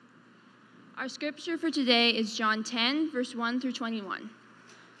Our scripture for today is John 10, verse 1 through 21.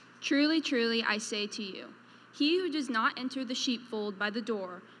 Truly, truly, I say to you, he who does not enter the sheepfold by the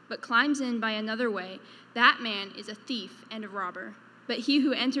door, but climbs in by another way, that man is a thief and a robber. But he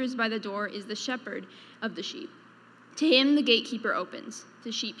who enters by the door is the shepherd of the sheep. To him the gatekeeper opens.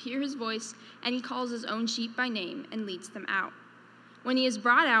 The sheep hear his voice, and he calls his own sheep by name and leads them out. When he has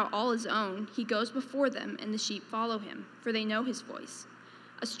brought out all his own, he goes before them, and the sheep follow him, for they know his voice.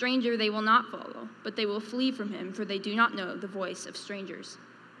 A stranger they will not follow, but they will flee from him, for they do not know the voice of strangers.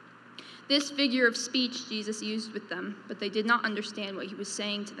 This figure of speech Jesus used with them, but they did not understand what he was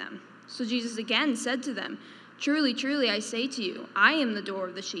saying to them. So Jesus again said to them, Truly, truly, I say to you, I am the door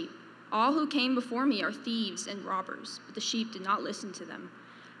of the sheep. All who came before me are thieves and robbers, but the sheep did not listen to them.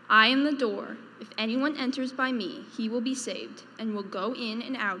 I am the door. If anyone enters by me, he will be saved, and will go in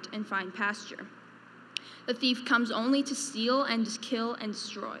and out and find pasture. The thief comes only to steal and to kill and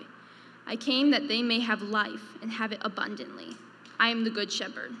destroy. I came that they may have life and have it abundantly. I am the good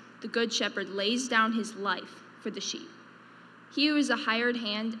shepherd. The good shepherd lays down his life for the sheep. He who is a hired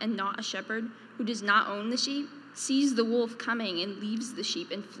hand and not a shepherd, who does not own the sheep, sees the wolf coming and leaves the sheep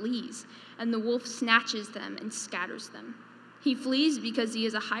and flees, and the wolf snatches them and scatters them. He flees because he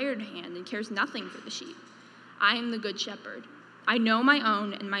is a hired hand and cares nothing for the sheep. I am the good shepherd. I know my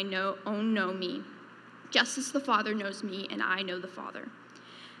own, and my own know me, just as the Father knows me, and I know the Father.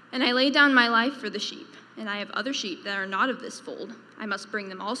 And I lay down my life for the sheep, and I have other sheep that are not of this fold. I must bring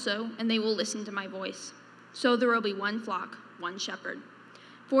them also, and they will listen to my voice. So there will be one flock, one shepherd.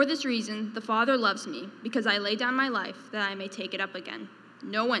 For this reason, the Father loves me, because I lay down my life that I may take it up again.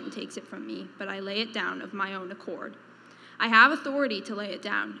 No one takes it from me, but I lay it down of my own accord. I have authority to lay it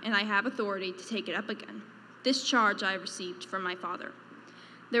down, and I have authority to take it up again. This charge I have received from my Father.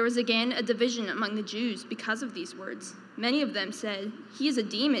 There was again a division among the Jews because of these words. Many of them said, He is a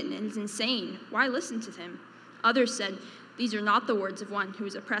demon and is insane. Why listen to him? Others said, These are not the words of one who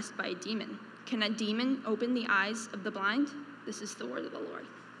is oppressed by a demon. Can a demon open the eyes of the blind? This is the word of the Lord.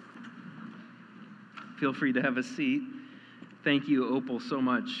 Feel free to have a seat. Thank you, Opal, so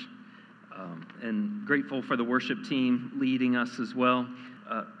much. And grateful for the worship team leading us as well.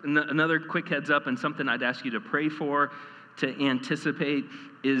 Another quick heads up and something I'd ask you to pray for, to anticipate,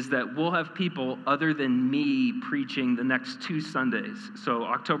 is that we'll have people other than me preaching the next 2 Sundays. So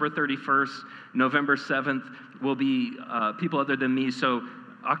October 31st, November 7th will be people other than me. So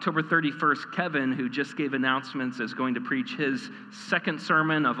October 31st, Kevin, who just gave announcements, is going to preach his second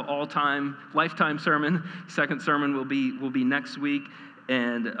sermon of all time, lifetime sermon. Second sermon will be next week.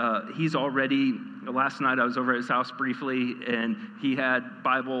 And he's already, last night I was over at his house briefly, and he had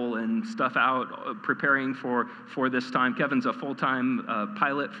Bible and stuff out preparing for this time. Kevin's a full-time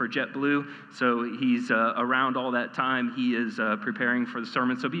pilot for JetBlue, so he's around all that time. He is preparing for the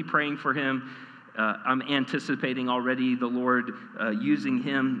sermon, so be praying for him. I'm anticipating already the Lord using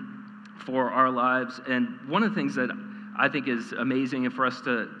him for our lives. And one of the things that I think is amazing and for us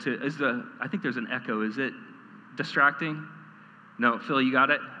I think there's an echo. Is it distracting? No, Phil, you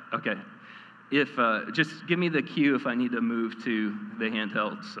got it? Okay. If just give me the cue if I need to move to the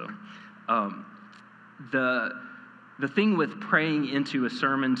handheld. So, the thing with praying into a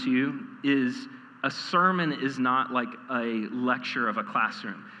sermon too is a sermon is not like a lecture of a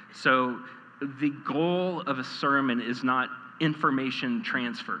classroom. So the goal of a sermon is not information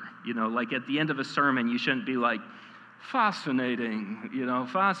transfer. You know, like at the end of a sermon, you shouldn't be like, fascinating,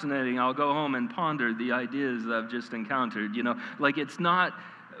 fascinating. I'll go home and ponder the ideas that I've just encountered, Like it's not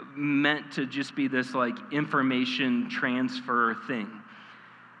meant to just be this like information transfer thing.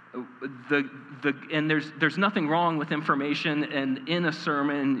 And there's nothing wrong with information, and in a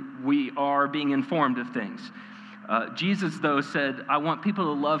sermon, we are being informed of things. Jesus, though, said, I want people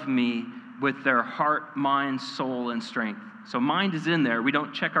to love me with their heart, mind, soul, and strength. So mind is in there. We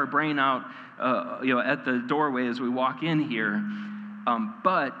don't check our brain out at the doorway as we walk in here.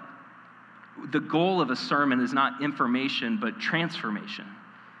 But the goal of a sermon is not information, but transformation.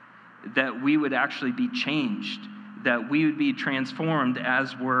 That we would actually be changed, that we would be transformed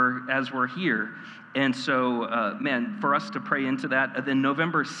as we're here. And so, for us to pray into that. And then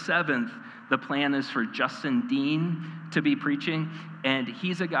November 7th, the plan is for Justin Dean to be preaching. And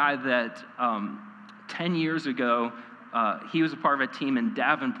he's a guy that 10 years ago, he was a part of a team in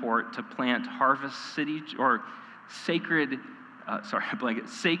Davenport to plant Harvest City, or Sacred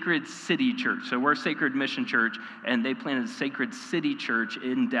City Church. So we're Sacred Mission Church, and they planted Sacred City Church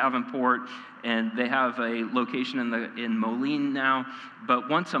in Davenport, and they have a location in Moline now. But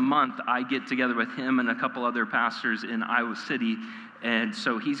once a month, I get together with him and a couple other pastors in Iowa City, and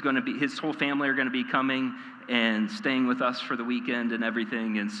so his whole family are going to be coming, and staying with us for the weekend and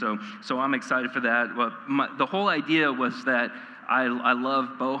everything. And so I'm excited for that. Well, the whole idea was that I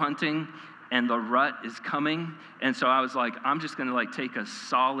love bow hunting, and the rut is coming. And so I was like, I'm just gonna take a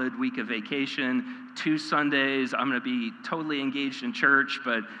solid week of vacation, 2 Sundays. I'm gonna be totally engaged in church,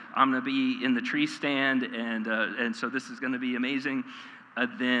 but I'm gonna be in the tree stand, and so this is gonna be amazing.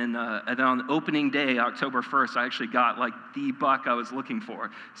 And then on opening day, October 1st, I actually got the buck I was looking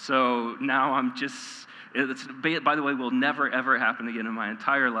for. So now I'm just, by the way, will never ever happen again in my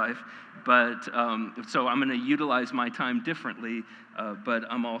entire life. But so I'm going to utilize my time differently, but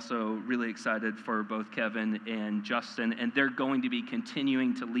I'm also really excited for both Kevin and Justin, and they're going to be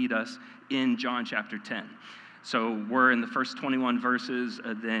continuing to lead us in John chapter 10. So we're in the first 21 verses,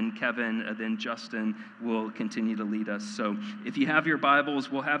 then Kevin, then Justin will continue to lead us. So if you have your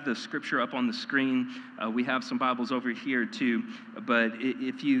Bibles, we'll have the scripture up on the screen. We have some Bibles over here too, but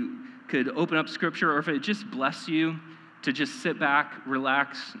if you could open up scripture, or if it just bless you to just sit back,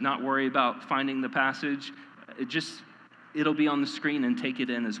 relax, not worry about finding the passage, it'll be on the screen, and take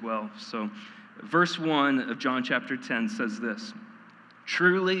it in as well. So verse 1 of John chapter 10 says this: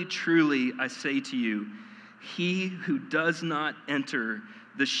 "Truly, truly, I say to you, he who does not enter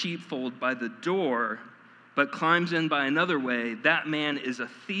the sheepfold by the door, but climbs in by another way, that man is a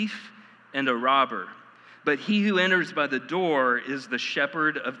thief and a robber. But he who enters by the door is the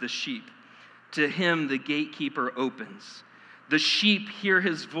shepherd of the sheep. To him the gatekeeper opens. The sheep hear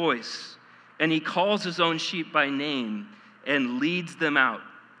his voice, and he calls his own sheep by name and leads them out.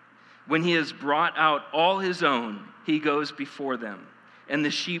 When he has brought out all his own, he goes before them, and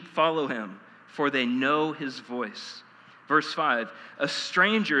the sheep follow him, for they know his voice." Verse 5, "A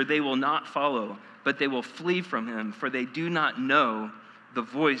stranger they will not follow, but they will flee from him, for they do not know the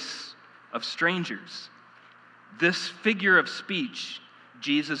voice of strangers." This figure of speech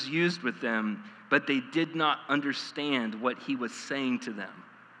Jesus used with them, but they did not understand what he was saying to them.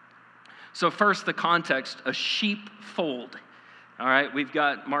 So first, the context, a sheepfold. All right, we've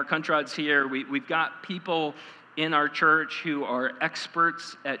got Mark Huntrods here. We've got people in our church who are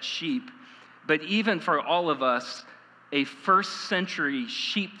experts at sheep. But even for all of us, a first century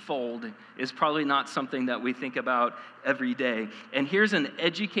sheepfold is probably not something that we think about every day. And here's an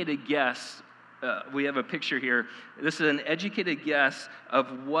educated guess. We have a picture here. This is an educated guess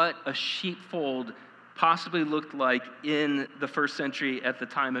of what a sheepfold possibly looked like in the first century at the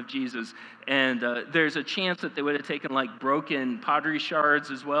time of Jesus. And there's a chance that they would have taken broken pottery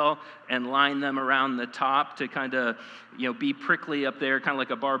shards as well and lined them around the top to kind of, be prickly up there, kind of like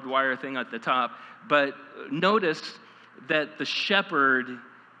a barbed wire thing at the top. But notice that the shepherd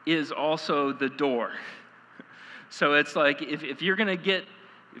is also the door. So it's like, if you're going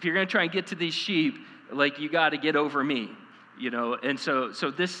to try and get to these sheep, you got to get over me. And so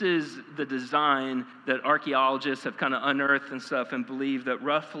this is the design that archaeologists have kind of unearthed and stuff, and believe that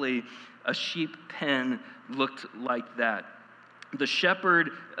roughly a sheep pen looked like that. The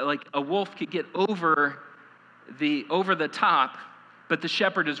shepherd, a wolf could get over the top, but the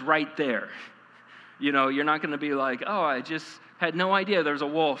shepherd is right there. You're not going to be like, oh, I just had no idea there's a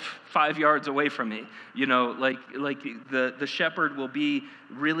wolf 5 yards away from me. The shepherd will be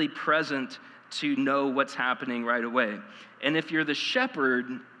really present to know what's happening right away. And if you're the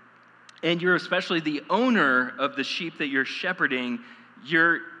shepherd, and you're especially the owner of the sheep that you're shepherding,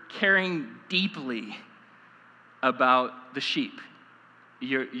 you're caring deeply about the sheep.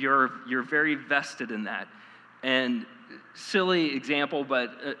 You're very vested in that. And silly example,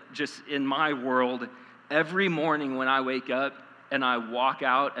 but just in my world, every morning when I wake up and I walk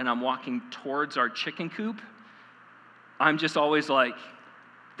out and I'm walking towards our chicken coop, I'm just always like,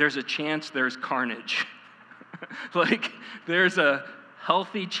 there's a chance there's carnage. There's a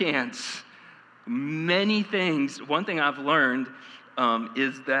healthy chance. Many things, one thing I've learned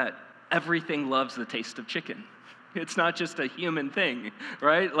is that everything loves the taste of chicken. It's not just a human thing,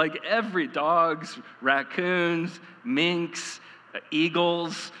 right? Every dogs, raccoons, minks,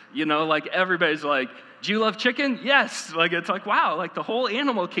 eagles, everybody's like, do you love chicken? Yes. It's wow, the whole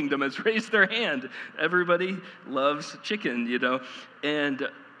animal kingdom has raised their hand. Everybody loves chicken, And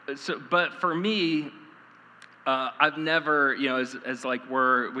so, but for me, I've never, as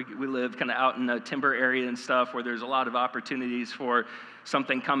we live kind of out in a timber area and stuff where there's a lot of opportunities for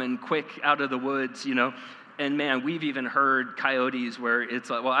something coming quick out of the woods, And man, we've even heard coyotes where it's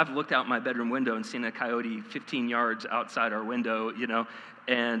like, well, I've looked out my bedroom window and seen a coyote 15 yards outside our window,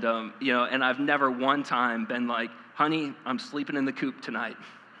 and and I've never one time been like, honey, I'm sleeping in the coop tonight,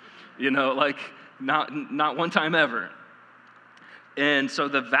 not one time ever. And so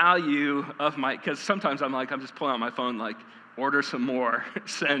the value of because sometimes I'm just pulling out my phone order some more,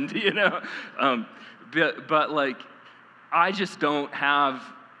 send, but like, I just don't have,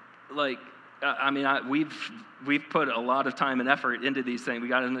 like, we've put a lot of time and effort into these things. We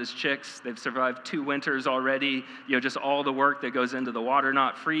got in those chicks. They've survived 2 winters already. Just all the work that goes into the water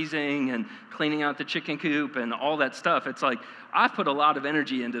not freezing and cleaning out the chicken coop and all that stuff. It's like, I've put a lot of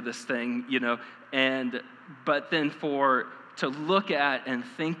energy into this thing, but then to look at and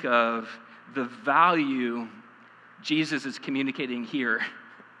think of the value Jesus is communicating here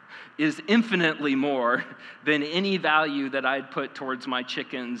is infinitely more than any value that I'd put towards my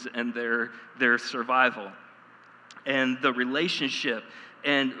chickens and their survival. And the relationship,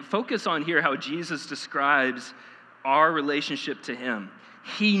 and focus on here how Jesus describes our relationship to him.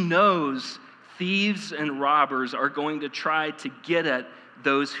 He knows thieves and robbers are going to try to get at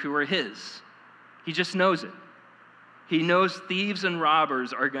those who are his. He just knows it. He knows thieves and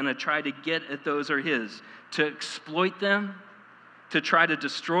robbers are going to try to get at those who are his, to exploit them, to try to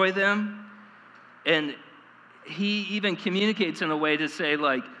destroy them. And he even communicates in a way to say,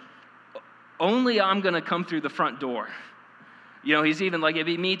 like, only I'm going to come through the front door. He's even like, it'd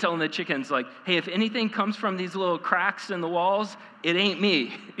be me telling the chickens, like, hey, if anything comes from these little cracks in the walls, it ain't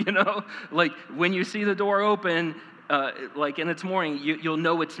me, Like, when you see the door open, like, and it's morning, you'll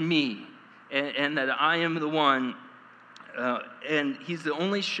know it's me, and that I am the one. And he's the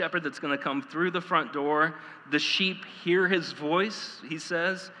only shepherd that's going to come through the front door. The sheep hear his voice, he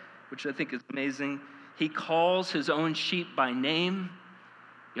says, which I think is amazing. He calls his own sheep by name.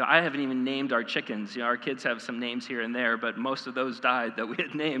 I haven't even named our chickens. Our kids have some names here and there, but most of those died that we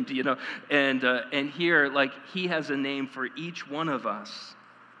had named, And here, like, he has a name for each one of us,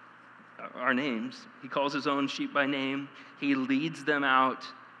 our names. He calls his own sheep by name. He leads them out,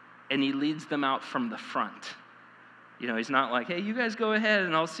 and he leads them out from the front. He's not like, hey, you guys go ahead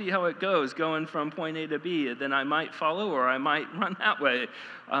and I'll see how it goes going from point A to B. And then I might follow or I might run that way.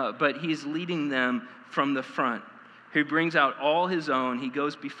 But he's leading them from the front. He brings out all his own. He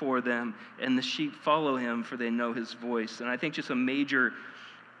goes before them, and the sheep follow him, for they know his voice. And I think just a major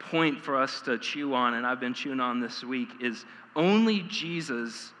point for us to chew on, and I've been chewing on this week, is only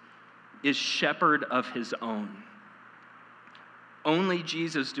Jesus is shepherd of his own. Only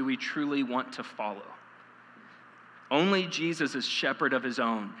Jesus do we truly want to follow. Only Jesus is shepherd of his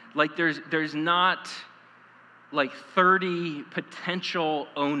own. Like, there's not like 30 potential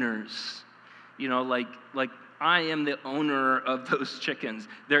owners, like I am the owner of those chickens.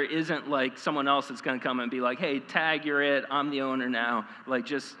 There isn't like someone else that's going to come and be like, hey, tag, you're it, I'm the owner now. Like,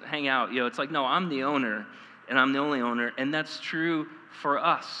 just hang out. It's like, no, I'm the owner, and I'm the only owner. And that's true for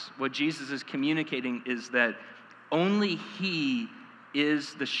us. What Jesus is communicating is that only he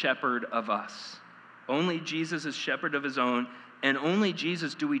is the shepherd of us. Only Jesus is shepherd of his own, and only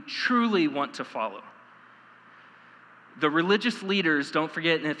Jesus do we truly want to follow. The religious leaders, don't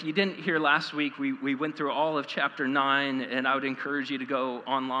forget, and if you didn't hear last week, we went through all of chapter 9, and I would encourage you to go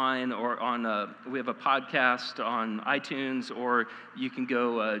online or we have a podcast on iTunes, or you can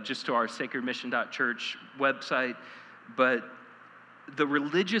go just to our sacredmission.church website. But the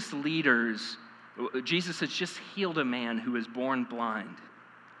religious leaders, Jesus has just healed a man who was born blind.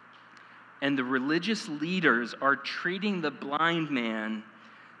 And the religious leaders are treating the blind man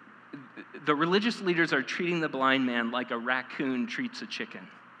like a raccoon treats a chicken.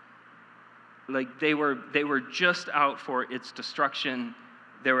 Like, they were just out for its destruction.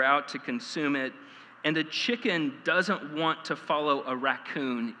 They were out to consume it. And a chicken doesn't want to follow a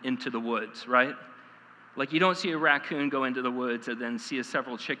raccoon into the woods, right? Like, you don't see a raccoon go into the woods and then see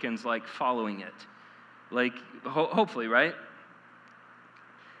several chickens, like, following it. Like, hopefully, right?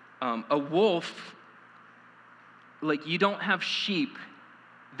 A wolf, like, you don't have sheep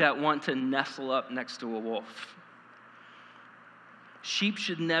that want to nestle up next to a wolf. Sheep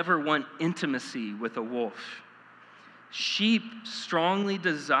should never want intimacy with a wolf. Sheep strongly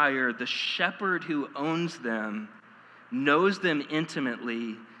desire the shepherd who owns them, knows them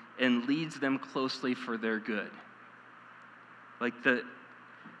intimately, and leads them closely for their good. Like, the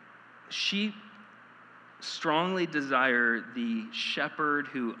sheep strongly desire the shepherd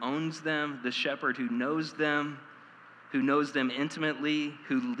who owns them, the shepherd who knows them intimately,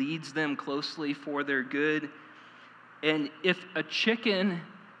 who leads them closely for their good. And if a chicken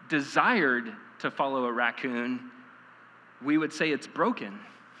desired to follow a raccoon, we would say it's broken,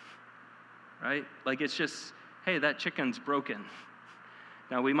 right? Like, it's just, hey, that chicken's broken.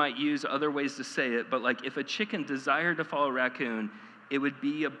 Now, we might use other ways to say it, but like, if a chicken desired to follow a raccoon, it would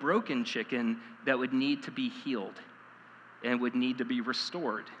be a broken chicken that would need to be healed and would need to be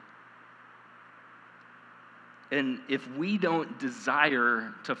restored. And if we don't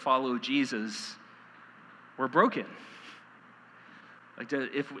desire to follow Jesus, we're broken.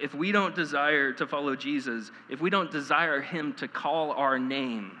 If we don't desire to follow Jesus, if we don't desire him to call our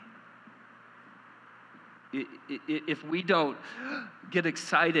name, if we don't get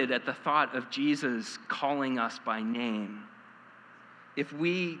excited at the thought of Jesus calling us by name, if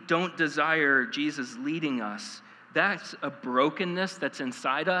we don't desire Jesus leading us, that's a brokenness that's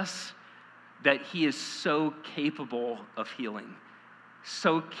inside us that he is so capable of healing,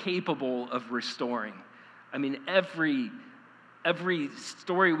 so capable of restoring. I mean, every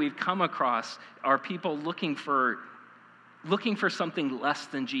story we've come across are people looking for something less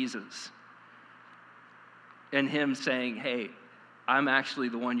than Jesus. And him saying, hey, I'm actually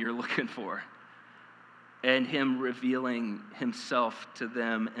the one you're looking for. And him revealing himself to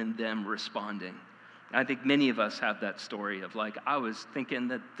them and them responding. I think many of us have that story of like, I was thinking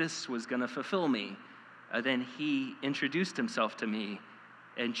that this was going to fulfill me. Then he introduced himself to me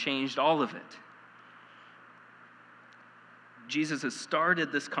and changed all of it. Jesus has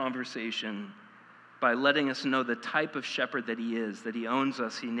started this conversation by letting us know the type of shepherd that he is, that he owns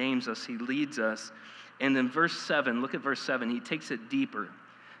us, he names us, he leads us. And in verse 7, look at verse 7, he takes it deeper.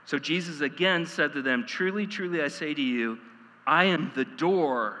 So Jesus again said to them, truly, truly, I say to you, I am the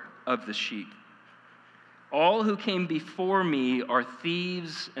door of the sheep. All who came before me are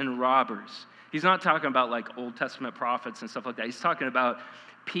thieves and robbers. He's not talking about like Old Testament prophets and stuff like that. He's talking about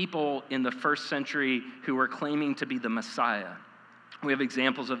people in the first century who were claiming to be the Messiah. We have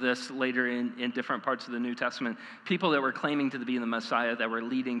examples of this later in different parts of the New Testament. People that were claiming to be the Messiah that were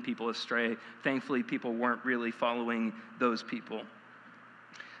leading people astray. Thankfully, people weren't really following those people.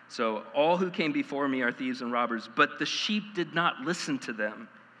 So all who came before me are thieves and robbers, but the sheep did not listen to them.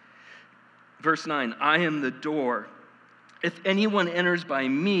 Verse 9, I am the door. If anyone enters by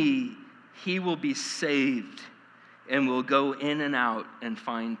me, he will be saved and will go in and out and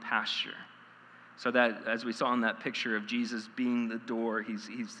find pasture. So that, as we saw in that picture of Jesus being the door, he's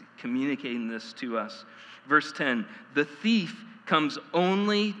communicating this to us. Verse 10, the thief comes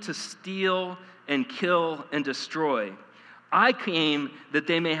only to steal and kill and destroy. I came that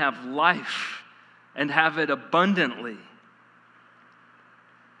they may have life and have it abundantly.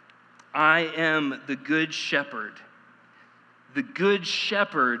 I am the good shepherd. The good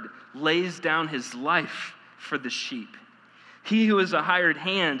shepherd lays down his life for the sheep. He who is a hired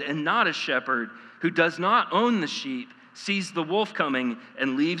hand and not a shepherd, who does not own the sheep, sees the wolf coming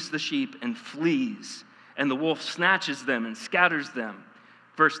and leaves the sheep and flees. And the wolf snatches them and scatters them.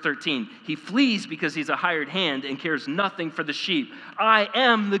 Verse 13, he flees because he's a hired hand and cares nothing for the sheep. I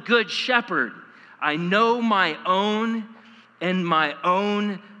am the good shepherd. I know my own, and my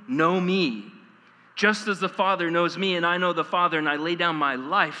own know me. Just as the Father knows me, and I know the Father, and I lay down my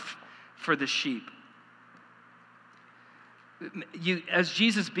life for the sheep. As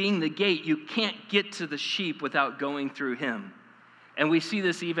Jesus being the gate, you can't get to the sheep without going through him. And we see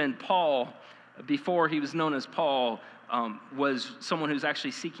this even Paul, before he was known as Paul, was someone who's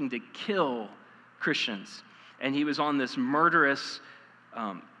actually seeking to kill Christians. And he was on this murderous,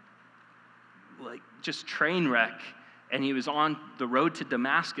 just train wreck. And he was on the road to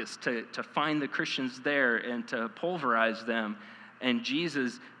Damascus to find the Christians there and to pulverize them. And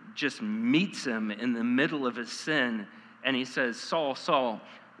Jesus just meets him in the middle of his sin. And he says, Saul, Saul,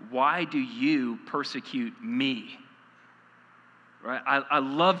 why do you persecute me? Right? I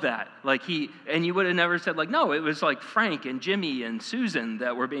love that. And you would have never said no, it was like Frank and Jimmy and Susan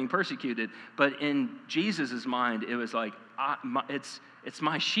that were being persecuted. But in Jesus' mind, it was like, it's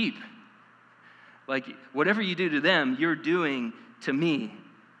my sheep. Whatever you do to them, you're doing to me.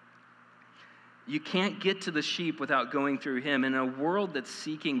 You can't get to the sheep without going through him. In a world that's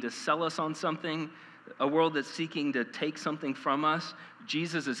seeking to sell us on something, a world that's seeking to take something from us,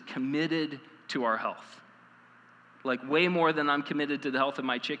 Jesus is committed to our health. Way more than I'm committed to the health of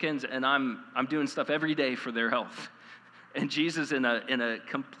my chickens, and I'm doing stuff every day for their health. And Jesus in a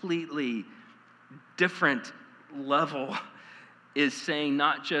completely different level is saying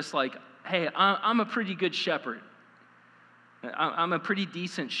not just hey, I'm a pretty good shepherd. I'm a pretty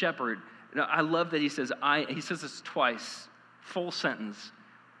decent shepherd. I love that he says this twice, full sentence.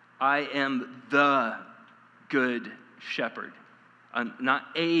 I am the good shepherd. I'm not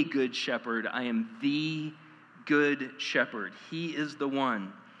a good shepherd. I am the good shepherd. He is the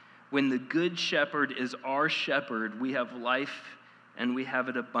one. When the good shepherd is our shepherd, we have life and we have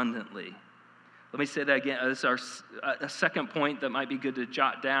it abundantly. Let me say that again. This is a second point that might be good to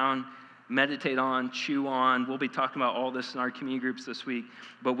jot down, meditate on, chew on. We'll be talking about all this in our community groups this week.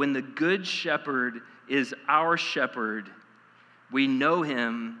 But when the good shepherd is our shepherd, we know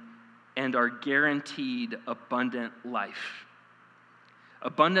him and are guaranteed abundant life.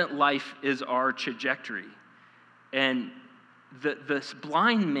 Abundant life is our trajectory. And this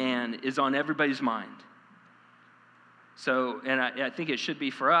blind man is on everybody's mind. So, and I think it should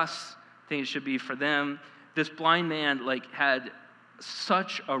be for us. I think it should be for them. This blind man, had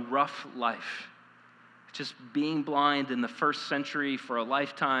such a rough life. Just being blind in the first century for a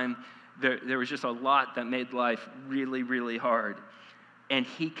lifetime, there was just a lot that made life really, really hard. And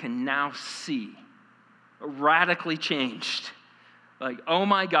he can now see, radically changed. Oh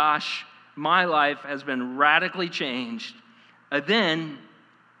my gosh, my life has been radically changed. And then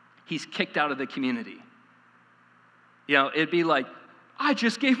he's kicked out of the community. It'd be like, I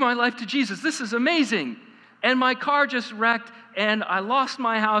just gave my life to Jesus. This is amazing. And my car just wrecked, and I lost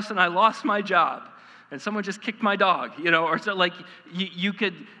my house, and I lost my job. And someone just kicked my dog, or so you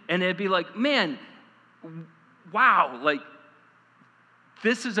could, and it'd be like, man, wow,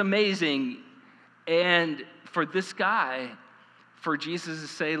 this is amazing. And for this guy, for Jesus to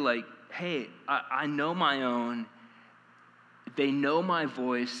say, hey, I know my own. They know my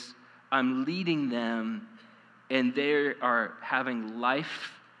voice. I'm leading them, and they are having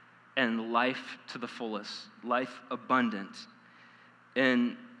life and life to the fullest, life abundant.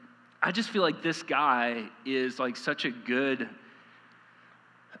 And I just feel like this guy is such a good,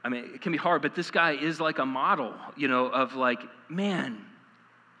 it can be hard, but this guy is a model, of man,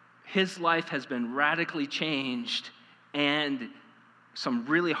 his life has been radically changed and some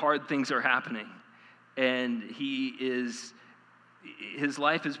really hard things are happening. And his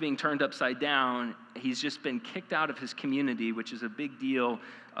life is being turned upside down. He's just been kicked out of his community, which is a big deal,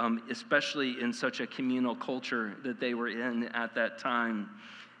 especially in such a communal culture that they were in at that time.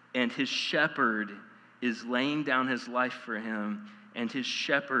 And his shepherd is laying down his life for him, and his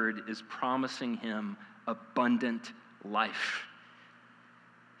shepherd is promising him abundant life.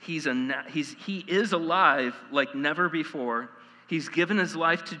 He is alive like never before. He's given his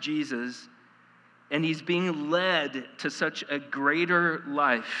life to Jesus, and he's being led to such a greater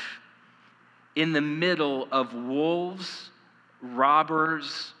life in the middle of wolves,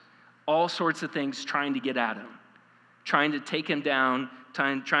 robbers, all sorts of things trying to get at him, trying to take him down,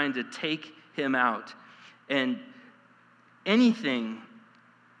 trying to take him out. And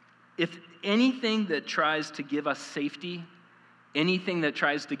if anything that tries to give us safety, anything that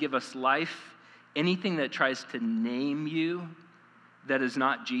tries to give us life, anything that tries to name you that is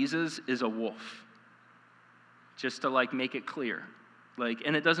not Jesus is a wolf. Just to make it clear.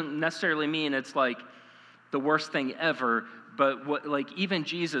 And it doesn't necessarily mean it's the worst thing ever, but even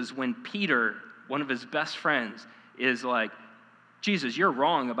Jesus, when Peter, one of his best friends, is Jesus, you're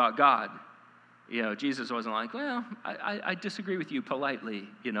wrong about God. Jesus wasn't well, I disagree with you politely,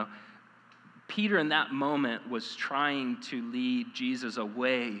 Peter in that moment was trying to lead Jesus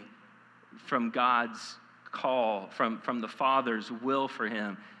away from God's call, from the Father's will for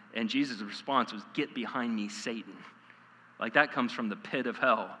him. And Jesus' response was, get behind me, Satan. That comes from the pit of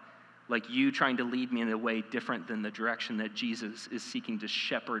hell. You trying to lead me in a way different than the direction that Jesus is seeking to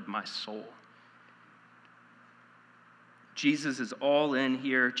shepherd my soul. Jesus is all in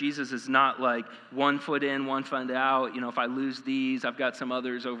here. Jesus is not 1 foot in, 1 foot out. If I lose these, I've got some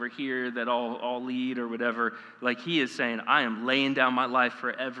others over here that I'll lead or whatever. He is saying, I am laying down my life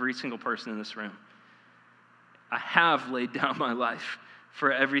for every single person in this room. I have laid down my life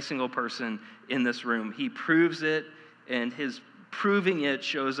for every single person in this room. He proves it, and his proving it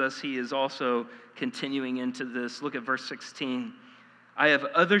shows us he is also continuing into this. Look at verse 16. I have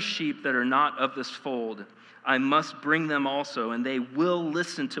other sheep that are not of this fold. I must bring them also, and they will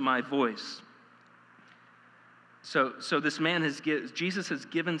listen to my voice. So this man Jesus has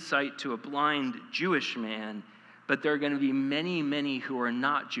given sight to a blind Jewish man, but there are going to be many, many who are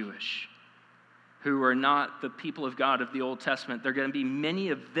not Jewish, who are not the people of God of the Old Testament. There are going to be many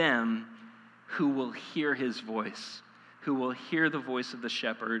of them who will hear his voice, who will hear the voice of the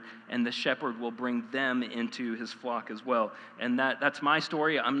shepherd, and the shepherd will bring them into his flock as well. And that's my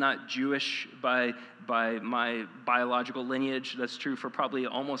story. I'm not Jewish by my biological lineage. That's true for probably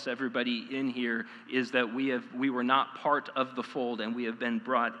almost everybody in here, is that we were not part of the fold, and we have been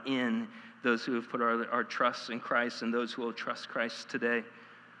brought in, those who have put our trust in Christ and those who will trust Christ today.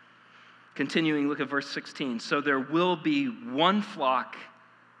 Continuing, look at verse 16. So there will be one flock,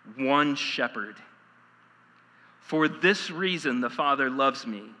 one shepherd. For this reason the Father loves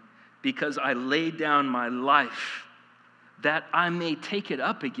me, because I laid down my life that I may take it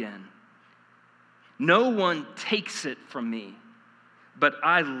up again. No one takes it from me, but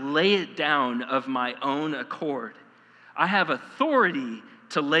I lay it down of my own accord. I have authority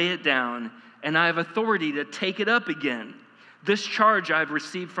to lay it down, and I have authority to take it up again. This charge I've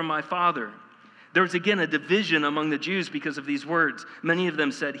received from my Father. There was again a division among the Jews because of these words. Many of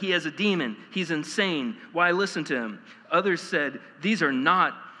them said, "He has a demon. He's insane. Why listen to him?" Others said, "These are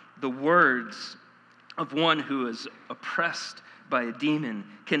not the words of one who is oppressed by a demon.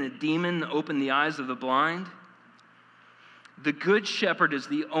 Can a demon open the eyes of the blind?" The good shepherd is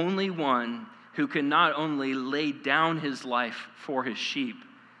the only one who can not only lay down his life for his sheep,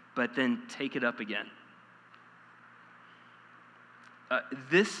 but then take it up again.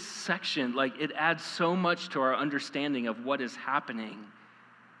 This section, it adds so much to our understanding of what is happening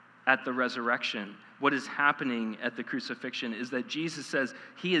at the resurrection. What is happening at the crucifixion is that Jesus says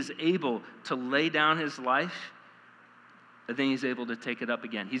he is able to lay down his life, and then he's able to take it up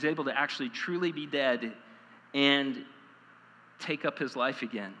again. He's able to actually truly be dead and take up his life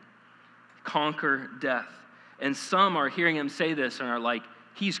again, conquer death. And some are hearing him say this and are like,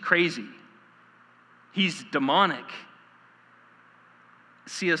 he's crazy. He's demonic.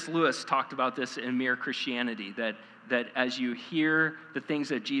 C.S. Lewis talked about this in Mere Christianity, that as you hear the things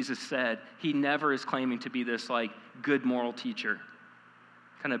that Jesus said, he never is claiming to be this good moral teacher.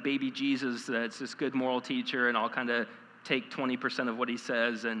 Kind of baby Jesus that's this good moral teacher, and I'll kind of take 20% of what he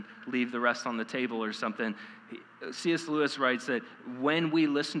says and leave the rest on the table or something. C.S. Lewis writes that when we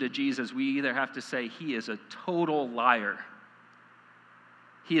listen to Jesus, we either have to say he is a total liar,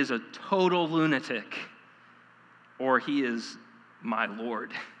 he is a total lunatic, or he is my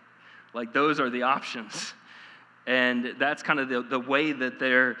Lord. Those are the options. And that's kind of the way that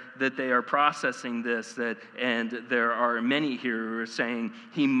they are processing this. And there are many here who are saying,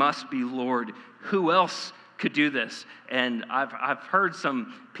 he must be Lord. Who else could do this? And I've heard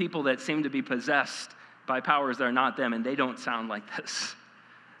some people that seem to be possessed by powers that are not them, and they don't sound like this.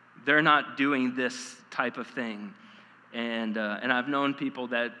 They're not doing this type of thing. And I've known people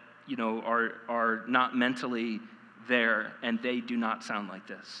that are not mentally there, and they do not sound like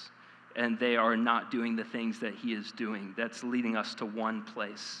this. And they are not doing the things that he is doing. That's leading us to one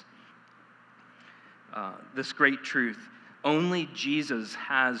place. This great truth: only Jesus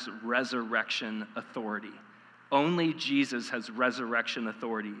has resurrection authority. Only Jesus has resurrection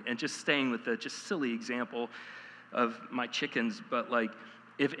authority. And just staying with the just silly example of my chickens, but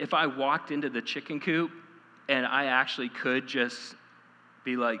if I walked into the chicken coop and I actually could just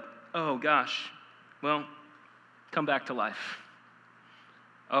be like, oh gosh, well, come back to life.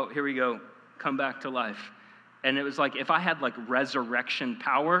 Oh, here we go, come back to life. And it was if I had resurrection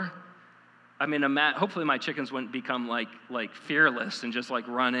power, I mean, hopefully my chickens wouldn't become like fearless and just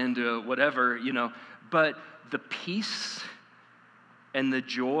run into whatever, but the peace and the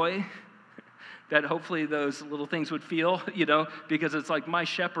joy that hopefully those little things would feel, because it's my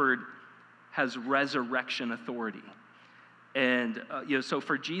shepherd has resurrection authority. And, so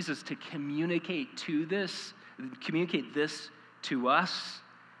for Jesus to communicate this to us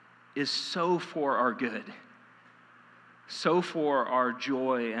is so for our good, so for our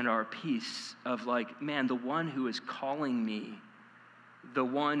joy and our peace of man, the one who is calling me, the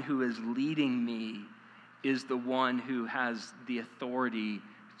one who is leading me is the one who has the authority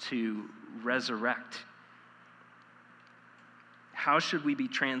to resurrect. How should we be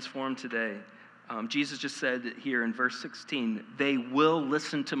transformed today? Jesus just said here in verse 16, they will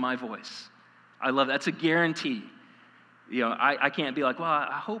listen to my voice. I love that. That's a guarantee. I can't be well,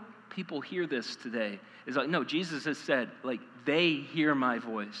 I hope people hear this today. It's no, Jesus has said, they hear my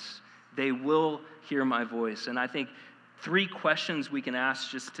voice. They will hear my voice. And I think 3 questions we can ask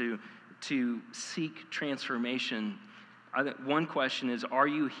just to seek transformation. One question is, are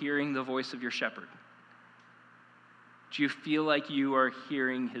you hearing the voice of your shepherd? Do you feel like you are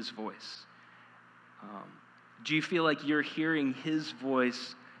hearing his voice? Do you feel like you're hearing his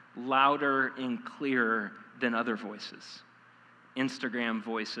voice louder and clearer than other voices? Instagram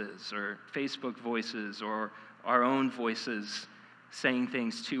voices or Facebook voices or our own voices saying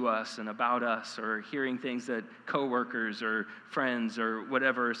things to us and about us, or hearing things that coworkers or friends or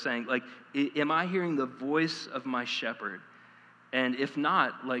whatever are saying. Am I hearing the voice of my shepherd? And if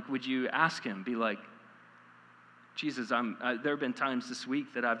not, would you ask him, be Jesus, there have been times this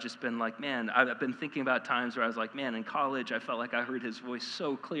week that I've just been man, I've been thinking about times where I was man, in college, I felt like I heard his voice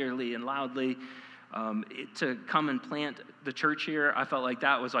so clearly and loudly. To come and plant the church here, I felt like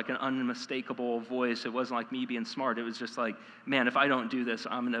that was an unmistakable voice. It wasn't me being smart. It was just man, if I don't do this,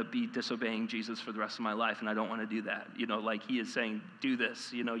 I'm going to be disobeying Jesus for the rest of my life, and I don't want to do that. He is saying, do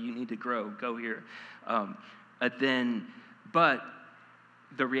this. You need to grow. Go here. But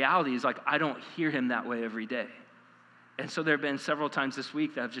the reality is I don't hear him that way every day. And so there have been several times this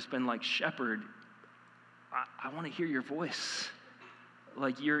week that I've just been shepherd, I want to hear your voice.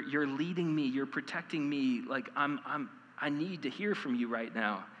 You're leading me, you're protecting me. I need to hear from you right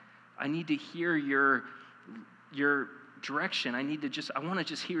now. I need to hear your direction. I want to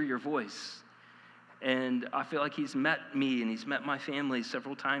just hear your voice. And I feel like he's met me and he's met my family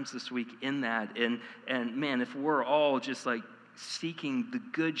several times this week in that. And man, if we're all just like seeking the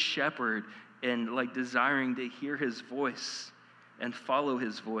good shepherd and like desiring to hear his voice and follow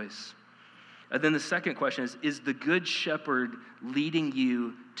his voice. And then the second question is the good shepherd leading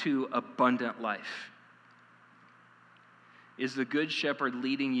you to abundant life? Is the good shepherd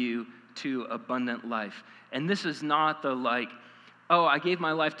leading you to abundant life? And this is not the like, oh, I gave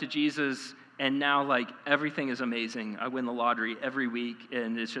my life to Jesus and now like everything is amazing. I win the lottery every week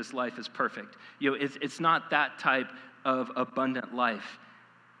and it's just life is perfect. It's not that type of abundant life.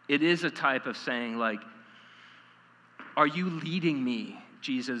 It is a type of saying like, are you leading me,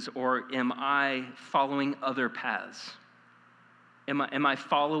 Jesus, or am I following other paths? Am I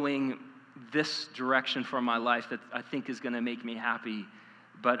following this direction for my life that I think is going to make me happy,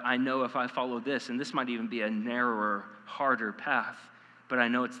 but I know if I follow this, and this might even be a narrower, harder path, but I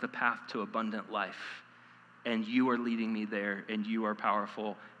know it's the path to abundant life, and you are leading me there, and you are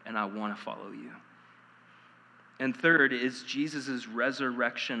powerful, and I want to follow you. And third is Jesus'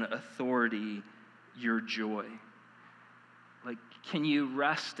 resurrection authority, your joy. Like, can you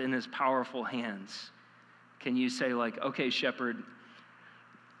rest in his powerful hands? Can you say like, okay, shepherd,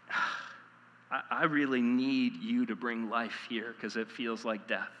 I really need you to bring life here because it feels like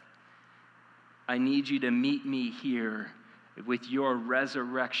death. I need you to meet me here with your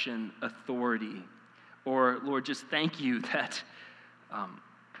resurrection authority. Or, Lord, just thank you that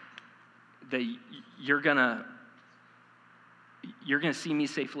you're gonna see me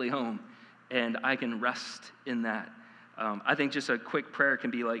safely home, and I can rest in that. I think just a quick prayer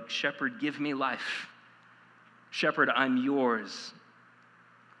can be like, shepherd, give me life. Shepherd, I'm yours.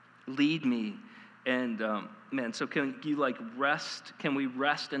 Lead me. And man, so can you like rest? Can we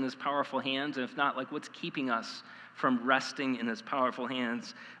rest in his powerful hands? And if not, like what's keeping us from resting in his powerful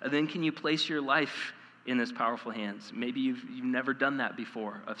hands? And then can you place your life in his powerful hands? Maybe you've never done that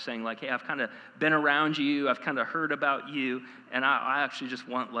before, of saying like, hey, I've kind of been around you, I've kind of heard about you, and I actually just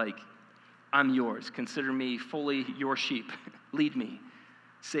want like, I'm yours. Consider me fully your sheep. Lead me,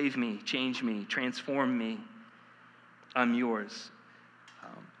 save me, change me, transform me. I'm yours.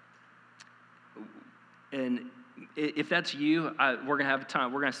 And if that's you, we're going to have a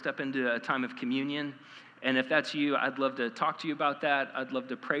time. We're going to step into a time of communion. And if that's you, I'd love to talk to you about that. I'd love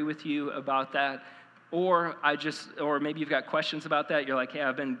to pray with you about that. Or maybe you've got questions about that. You're like, hey,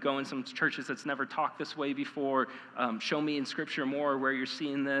 I've been going some churches that's never talked this way before. Show me in Scripture more where you're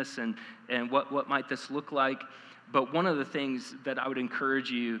seeing this and what might this look like. But one of the things that I would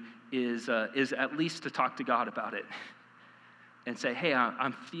encourage you is at least to talk to God about it. And say, hey,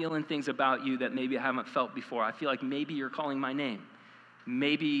 I'm feeling things about you that maybe I haven't felt before. I feel like maybe you're calling my name.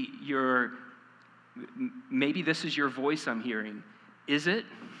 Maybe this is your voice I'm hearing. Is it?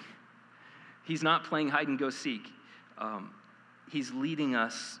 He's not playing hide and go seek. He's leading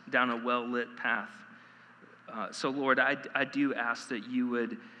us down a well-lit path. So Lord, I do ask that you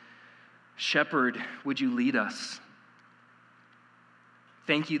would, shepherd, would you lead us?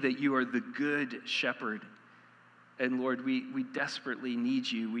 Thank you that you are the good shepherd. And Lord, we desperately need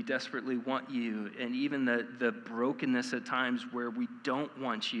you. We desperately want you. And even the brokenness at times where we don't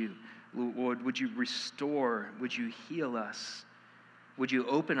want you, Lord, would you restore? Would you heal us? Would you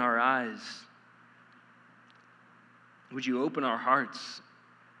open our eyes? Would you open our hearts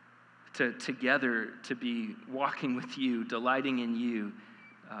together to be walking with you, delighting in you,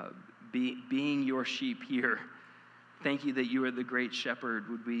 being your sheep here? Thank you that you are the great shepherd.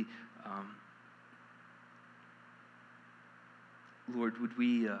 Would we... Lord, would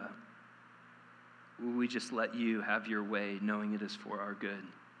we just let you have your way, knowing it is for our good?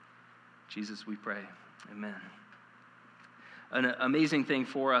 Jesus, we pray. Amen. An amazing thing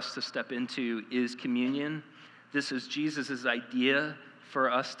for us to step into is communion. This is Jesus' idea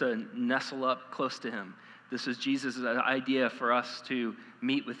for us to nestle up close to him. This is Jesus' idea for us to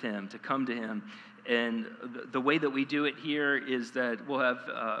meet with him, to come to him. And the way that we do it here is that we'll have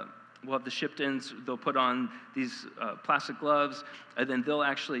the Shiptons. They'll put on these plastic gloves, and then they'll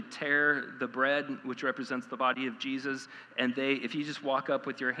actually tear the bread, which represents the body of Jesus. And if you just walk up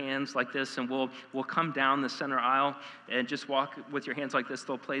with your hands like this, and we'll come down the center aisle and just walk with your hands like this.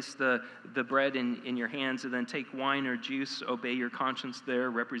 They'll place the bread in your hands, and then take wine or juice. Obey your conscience there,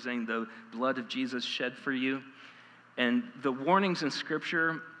 representing the blood of Jesus shed for you. And the warnings in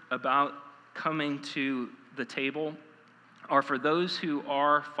Scripture about coming to the table are for those who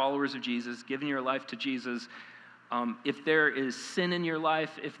are followers of Jesus, giving your life to Jesus. If there is sin in your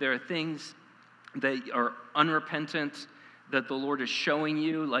life, if there are things that are unrepentant, that the Lord is showing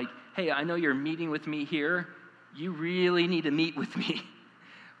you, like, hey, I know you're meeting with me here. You really need to meet with me.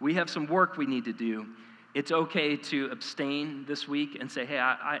 We have some work we need to do. It's okay to abstain this week and say, hey,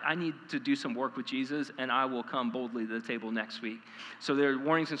 I need to do some work with Jesus, and I will come boldly to the table next week. So there are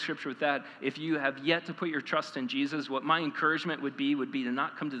warnings in Scripture with that. If you have yet to put your trust in Jesus, what my encouragement would be to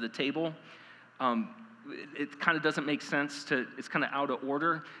not come to the table. It kind of doesn't make sense it's kind of out of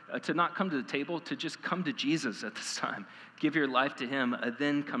order to not come to the table, to just come to Jesus at this time. Give your life to him,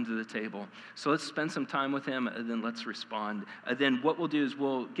 then come to the table. So let's spend some time with him, and then let's respond. Then what we'll do is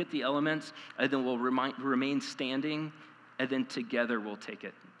we'll get the elements, and then we'll remain standing, and then together we'll take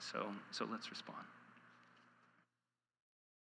it. So let's respond.